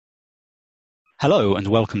Hello and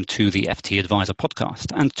welcome to the FT Advisor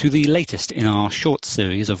podcast and to the latest in our short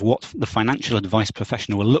series of what the financial advice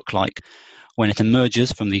profession will look like when it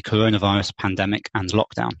emerges from the coronavirus pandemic and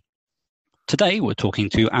lockdown. Today we're talking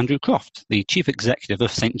to Andrew Croft, the Chief Executive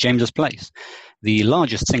of St James's Place, the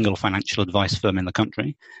largest single financial advice firm in the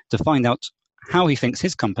country, to find out how he thinks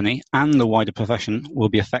his company and the wider profession will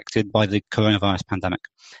be affected by the coronavirus pandemic.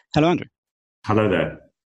 Hello, Andrew. Hello there.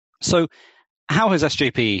 So, how has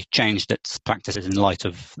SJP changed its practices in light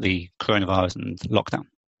of the coronavirus and lockdown?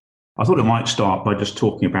 I thought I might start by just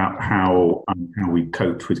talking about how we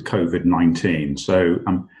coped with COVID-19. So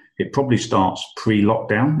it probably starts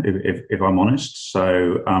pre-lockdown, if I'm honest.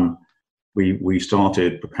 So we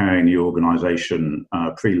started preparing the organisation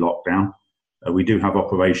pre-lockdown. We do have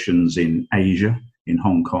operations in Asia, in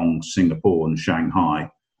Hong Kong, Singapore and Shanghai.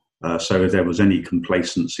 So if there was any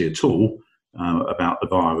complacency at all about the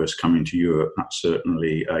virus coming to Europe, that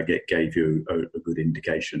certainly gave you a good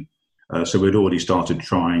indication. So we'd already started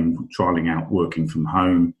trialing out working from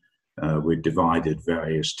home. We'd divided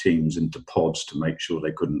various teams into pods to make sure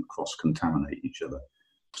they couldn't cross-contaminate each other.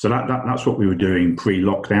 So that's what we were doing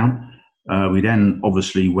pre-lockdown. We then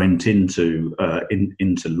obviously went into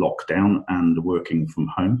lockdown and working from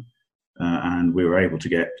home. And we were able to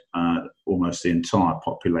get almost the entire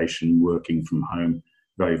population working from home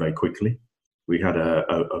very, very quickly. We had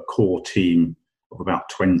a core team of about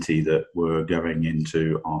 20 that were going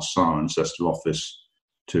into our Cirencester office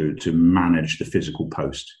to manage the physical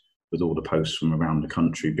post, with all the posts from around the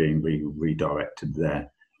country being redirected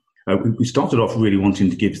there. We started off really wanting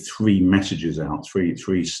to give three messages out,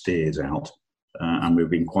 three steers out, and we've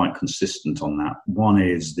been quite consistent on that. One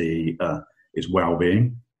is is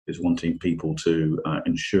well-being, is wanting people to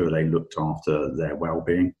ensure they looked after their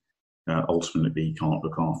well-being. Ultimately, you can't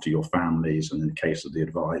look after your families, and in the case of the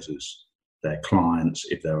advisors, their clients,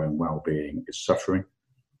 if their own well-being is suffering.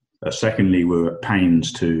 Secondly, we're at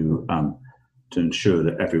pains to ensure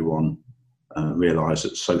that everyone realised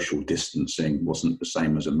that social distancing wasn't the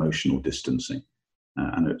same as emotional distancing,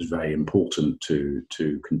 and it was very important to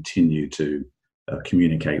continue to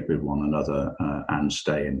communicate with one another and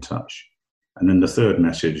stay in touch. And then the third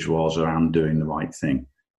message was around doing the right thing.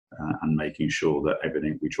 And making sure that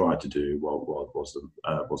everything we tried to do was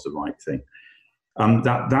the right thing.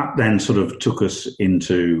 That then sort of took us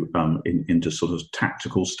into sort of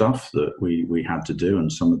tactical stuff that we had to do,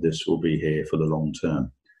 and some of this will be here for the long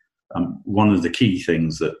term. One of the key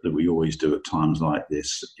things that we always do at times like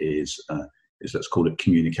this is let's call it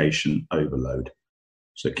communication overload.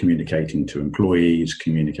 So communicating to employees,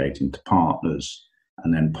 communicating to partners,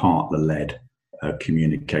 and then partner-led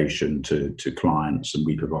communication to clients, and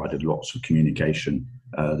we provided lots of communication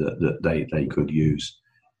that they could use.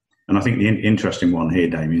 And I think the interesting one here,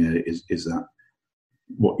 Damien, is that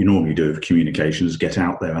what you normally do with communication is get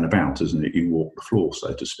out there and about, isn't it? You walk the floor,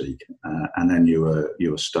 so to speak, and then you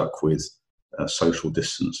were stuck with social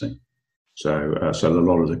distancing. So a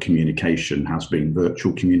lot of the communication has been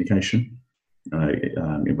virtual communication,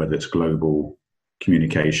 whether it's global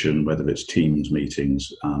communication, whether it's Teams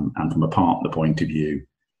meetings, and from a partner point of view,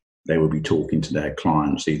 they will be talking to their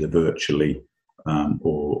clients either virtually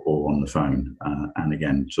or on the phone. And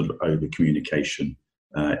again, sort of over communication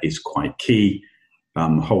is quite key,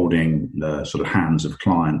 holding the sort of hands of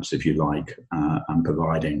clients, if you like, and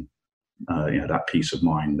providing that peace of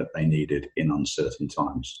mind that they needed in uncertain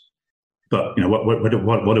times. But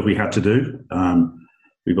what have we had to do?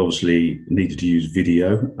 We've obviously needed to use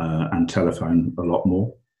video and telephone a lot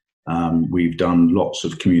more. We've done lots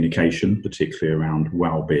of communication, particularly around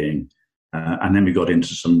well-being. And then we got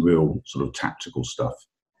into some real sort of tactical stuff.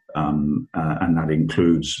 And that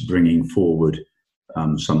includes bringing forward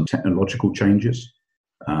some technological changes.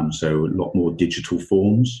 So a lot more digital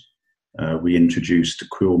forms. We introduced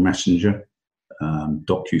Quill Messenger,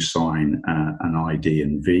 DocuSign, and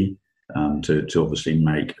ID&V. To obviously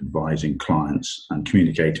make advising clients and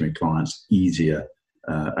communicating with clients easier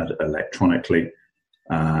electronically.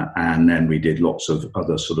 And then we did lots of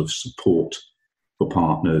other sort of support for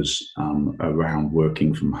partners around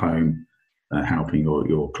working from home, helping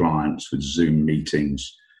your clients with Zoom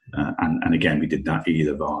meetings. And again, we did that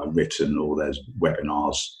either via written or there's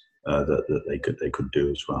webinars that they could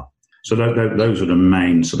do as well. So those are the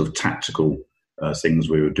main sort of tactical things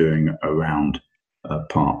we were doing around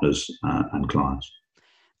partners and clients.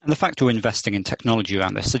 And the fact you're investing in technology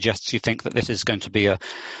around this suggests you think that this is going to be a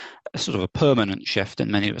sort of a permanent shift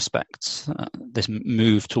in many respects, this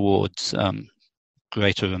move towards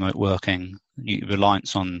greater remote working,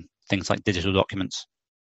 reliance on things like digital documents.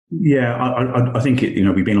 Yeah, I think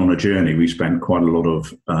we've been on a journey. We spent quite a lot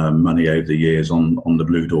of money over the years on the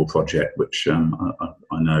Blue Door project, which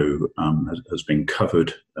I know has been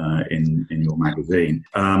covered in your magazine,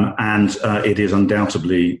 and it is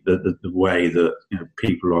undoubtedly the way that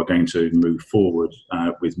people are going to move forward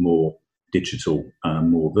with more digital,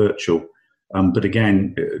 more virtual. But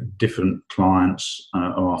again, different clients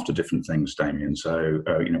are after different things, Damien. So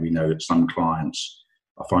we know that some clients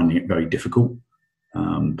are finding it very difficult.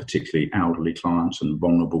 Particularly elderly clients and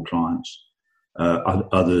vulnerable clients,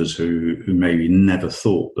 others who maybe never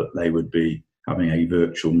thought that they would be having a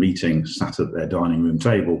virtual meeting sat at their dining room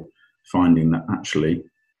table, finding that actually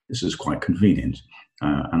this is quite convenient,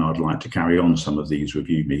 and I'd like to carry on some of these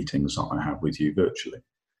review meetings that I have with you virtually.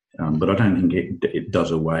 But I don't think it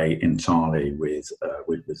does away entirely with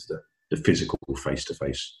the physical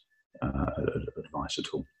face-to-face advice at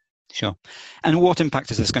all. Sure. And what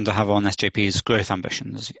impact is this going to have on SJP's growth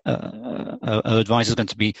ambitions? Are advisors going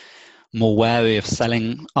to be more wary of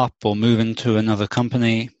selling up or moving to another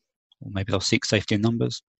company? Or maybe they'll seek safety in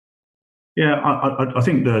numbers? Yeah, I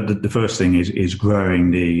think the first thing is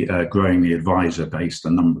growing the advisor base, the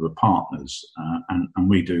number of partners, and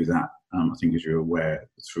we do that. I think, as you're aware,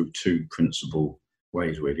 through two principal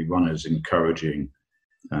ways. Really, one is encouraging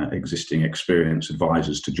existing experienced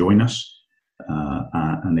advisors to join us.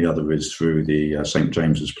 And the other is through the St.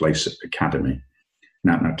 James's Place Academy.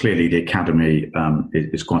 Now, clearly, the Academy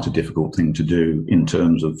is quite a difficult thing to do in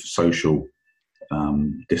terms of social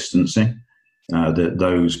distancing.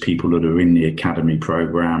 Those people that are in the Academy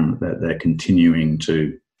program, they're continuing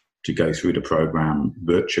to go through the program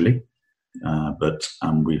virtually, but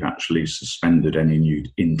we've actually suspended any new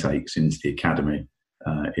intakes into the Academy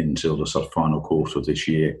until the sort of final quarter of this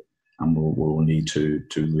year. And we'll need to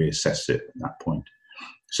reassess it at that point.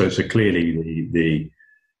 So clearly the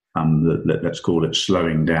let's call it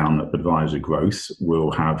slowing down advisor growth will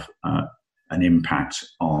have an impact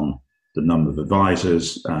on the number of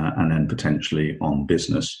advisors and then potentially on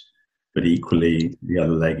business. But equally, the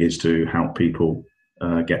other leg is to help people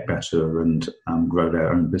get better and grow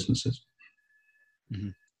their own businesses. Mm-hmm.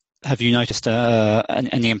 Have you noticed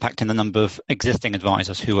any impact in the number of existing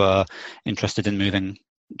advisors who are interested in moving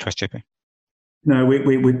to SJP? No,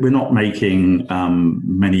 we're not making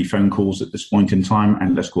many phone calls at this point in time,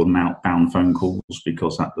 and let's call them outbound phone calls,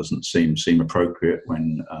 because that doesn't seem appropriate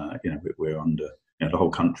when we're under the whole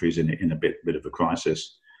country's in a bit of a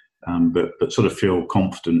crisis. But sort of feel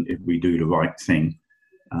confident if we do the right thing,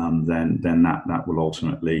 then that will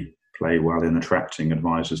ultimately play well in attracting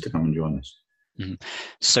advisors to come and join us. Mm-hmm.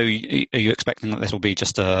 So are you expecting that this will be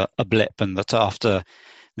just a blip, and that after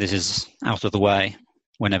this is out of the way,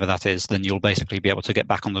 whenever that is, then you'll basically be able to get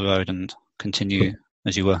back on the road and continue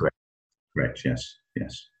as you were? Correct. Yes.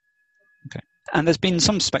 Okay. And there's been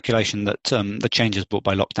some speculation that the changes brought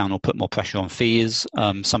by lockdown will put more pressure on fees.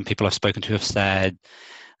 Some people I've spoken to have said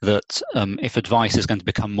that if advice is going to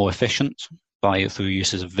become more efficient through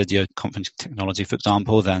uses of video conferencing technology, for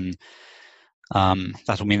example, then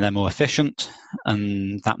that will mean they're more efficient,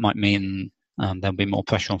 and that might mean there'll be more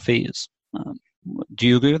pressure on fees. Do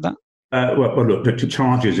you agree with that? Well, look, the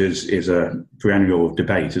charges is a perennial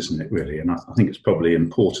debate, isn't it, really? And I think it's probably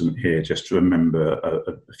important here just to remember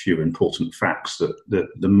a few important facts, that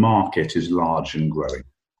the market is large and growing.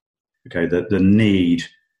 Okay, the need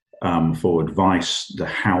for advice, the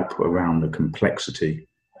help around the complexity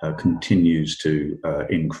continues to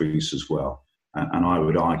increase as well. And I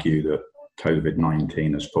would argue that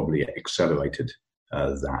COVID-19 has probably accelerated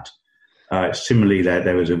that. Similarly,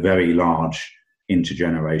 there is a very large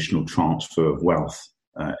intergenerational transfer of wealth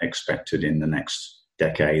expected in the next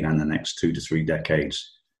decade and the next 2 to 3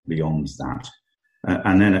 decades beyond that.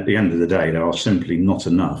 And then at the end of the day, there are simply not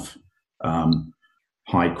enough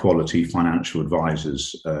high quality financial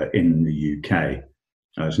advisors in the UK.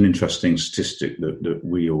 It's an interesting statistic that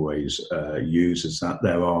we always use, is that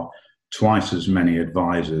there are twice as many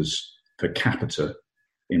advisors per capita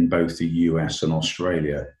in both the US and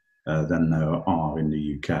Australia than there are in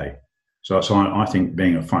the UK. So I think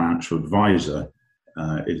being a financial advisor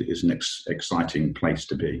is an exciting place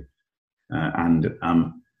to be. And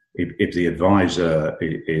if the advisor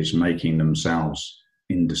is making themselves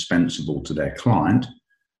indispensable to their client,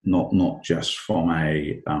 not just from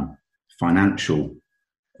a financial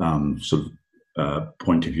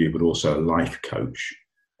point of view, but also a life coach,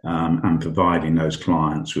 and providing those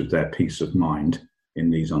clients with their peace of mind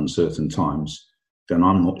in these uncertain times, then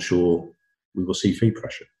I'm not sure we will see fee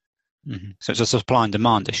pressure. Mm-hmm. So it's a supply and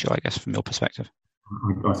demand issue, I guess, from your perspective.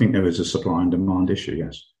 I think there is a supply and demand issue,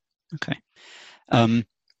 yes. Okay.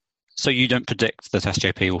 So you don't predict that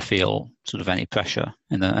SJP will feel sort of any pressure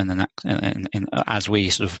as we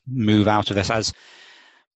sort of move out of this, as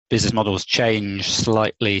business models change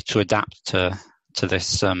slightly to adapt to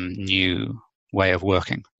this new way of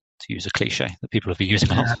working, to use a cliche that people have been using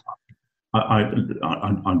a lot.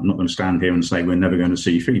 I'm not going to stand here and say we're never going to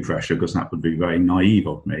see fee pressure, because that would be very naive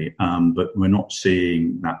of me. But we're not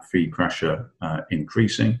seeing that fee pressure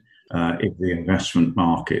increasing. If the investment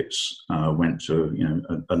markets went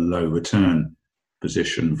to a low return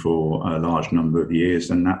position for a large number of years,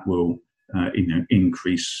 then that will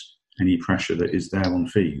increase any pressure that is there on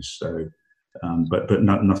fees. So, but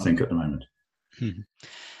nothing at the moment.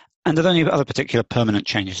 And are there any other particular permanent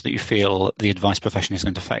changes that you feel the advice profession is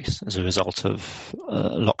going to face as a result of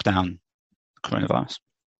lockdown, coronavirus?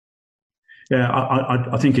 Yeah,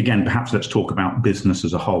 I think again, perhaps let's talk about business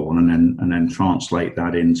as a whole, and then translate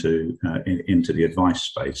that into the advice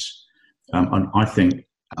space. And I think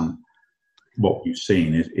what we've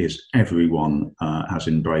seen is everyone has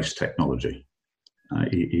embraced technology,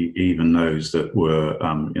 even those that were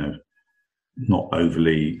not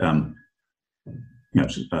overly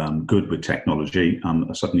good with technology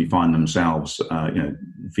suddenly find themselves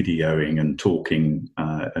videoing and talking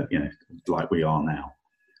like we are now.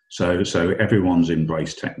 So everyone's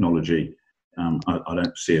embraced technology. I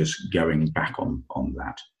don't see us going back on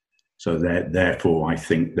that. So therefore, I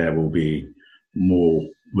think there will be more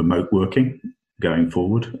remote working going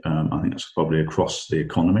forward. I think that's probably across the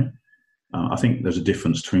economy. I think there's a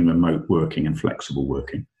difference between remote working and flexible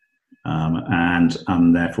working,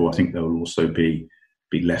 and therefore I think there will also be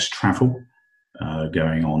less travel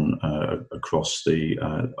going on across the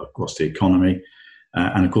economy.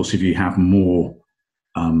 And of course, if you have more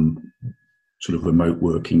sort of remote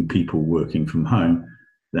working people working from home,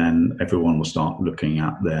 then everyone will start looking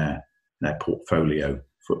at their portfolio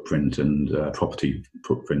footprint and property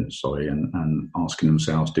footprint, and asking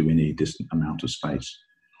themselves, do we need this amount of space?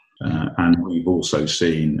 And we've also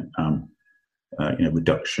seen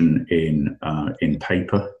reduction in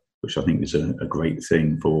paper, which I think is a great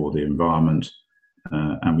thing for the environment.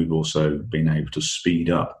 And we've also been able to speed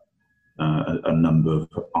up a number of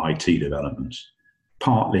IT developments,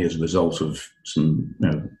 partly as a result of some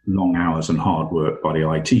long hours and hard work by the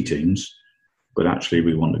IT teams. But actually,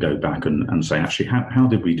 we want to go back and say, actually, how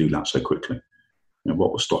did we do that so quickly?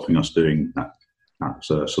 What was stopping us doing that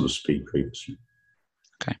sort of speed previously?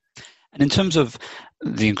 Okay. And in terms of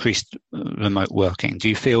the increased remote working, do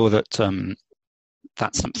you feel that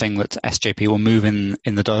that's something that SJP will move in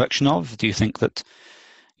the direction of? Do you think that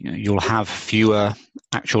you'll have fewer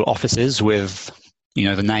actual offices with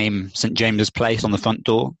the name St James's Place on the front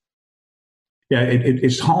door? Yeah,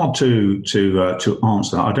 it's hard to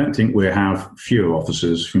answer that. I don't think we have fewer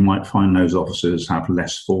offices. We might find those offices have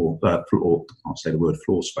less floor. I'll say the word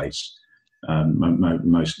floor space.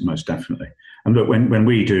 Most definitely. And look, when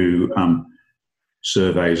we do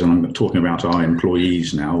surveys, and I'm talking about our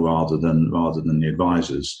employees now rather than the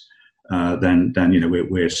advisors, then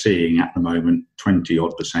we're seeing at the moment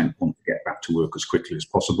 20% want to get back to work as quickly as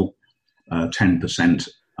possible. 10%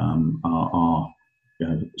 are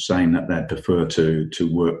saying that they'd prefer to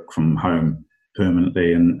work from home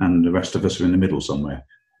permanently, and the rest of us are in the middle somewhere.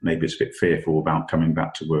 Maybe it's a bit fearful about coming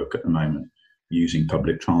back to work at the moment, using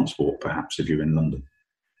public transport, perhaps, if you're in London.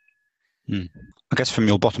 I guess from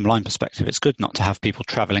your bottom line perspective, it's good not to have people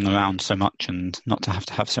travelling around so much and not to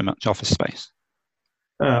have so much office space.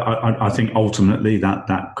 I think ultimately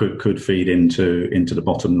that could feed into the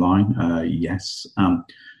bottom line. Yes.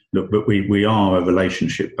 Look, but we are a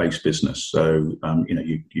relationship-based business, so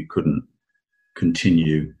you couldn't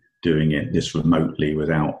continue doing this remotely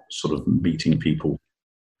without sort of meeting people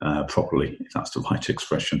properly, if that's the right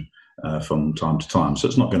expression, from time to time. So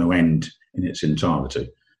it's not going to end in its entirety.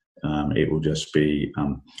 It will just be,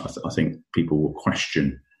 I think people will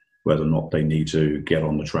question whether or not they need to get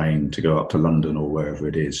on the train to go up to London or wherever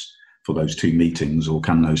it is for those 2 meetings, or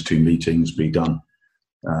can those 2 meetings be done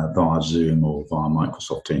via Zoom or via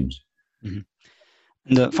Microsoft Teams? Mm-hmm.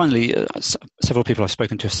 And finally, several people I've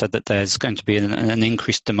spoken to have said that there's going to be an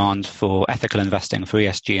increased demand for ethical investing, for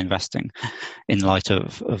ESG investing, in light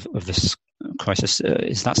of this crisis.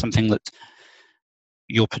 Is that something that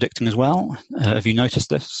you're predicting as well? Have you noticed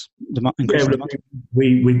this increase in demand?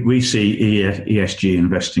 We see ESG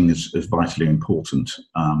investing as vitally important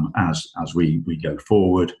as we go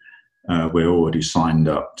forward. We're already signed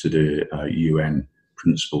up to the UN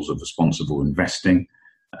Principles of Responsible Investing,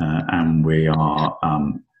 and we are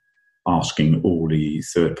asking all the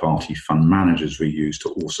third-party fund managers we use to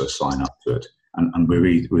also sign up to it. And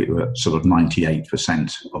we're sort of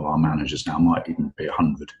 98% of our managers now, might even be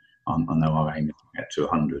 100. I know our aim is to get to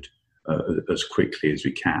 100, as quickly as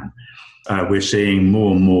we can. We're seeing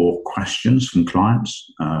more and more questions from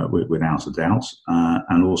clients, without a doubt.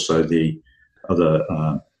 And also the other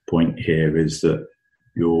point here is that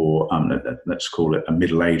your, let's call it a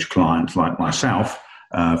middle-aged client like myself,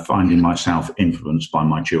 finding myself influenced by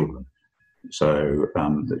my children. So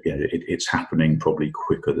it's happening probably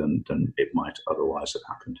quicker than it might otherwise have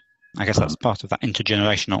happened. I guess that's part of that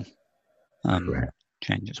intergenerational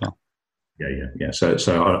change as well. Yeah.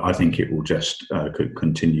 So I think it will just could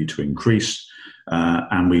continue to increase,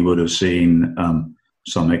 and we would have seen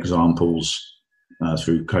some examples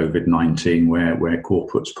through COVID-19 where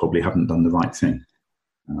corporates probably haven't done the right thing,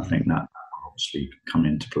 and I think that will obviously come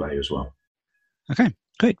into play as well. Okay,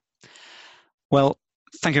 great. Well,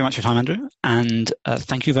 thank you very much for your time, Andrew, and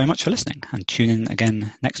thank you very much for listening. And tune in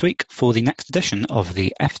again next week for the next edition of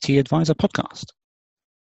the FT Advisor podcast.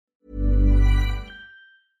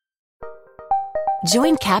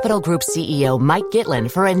 Join Capital Group CEO Mike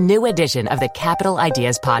Gitlin for a new edition of the Capital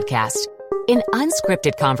Ideas Podcast. In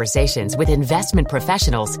unscripted conversations with investment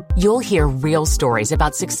professionals, you'll hear real stories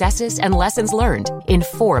about successes and lessons learned,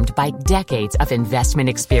 informed by decades of investment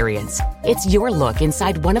experience. It's your look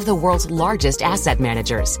inside one of the world's largest asset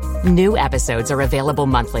managers. New episodes are available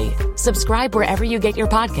monthly. Subscribe wherever you get your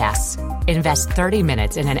podcasts. Invest 30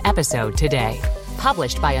 minutes in an episode today.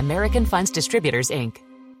 Published by American Funds Distributors, Inc.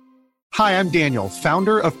 Hi, I'm Daniel,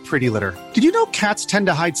 founder of Pretty Litter. Did you know cats tend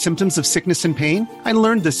to hide symptoms of sickness and pain? I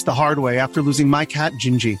learned this the hard way after losing my cat,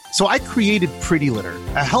 Gingy. So I created Pretty Litter,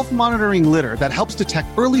 a health monitoring litter that helps detect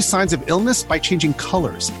early signs of illness by changing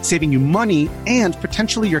colors, saving you money and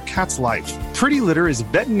potentially your cat's life. Pretty Litter is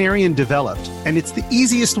veterinarian developed, and it's the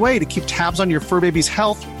easiest way to keep tabs on your fur baby's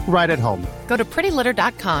health right at home. Go to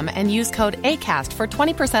prettylitter.com and use code ACAST for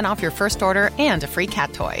 20% off your first order and a free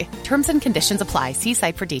cat toy. Terms and conditions apply. See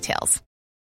site for details.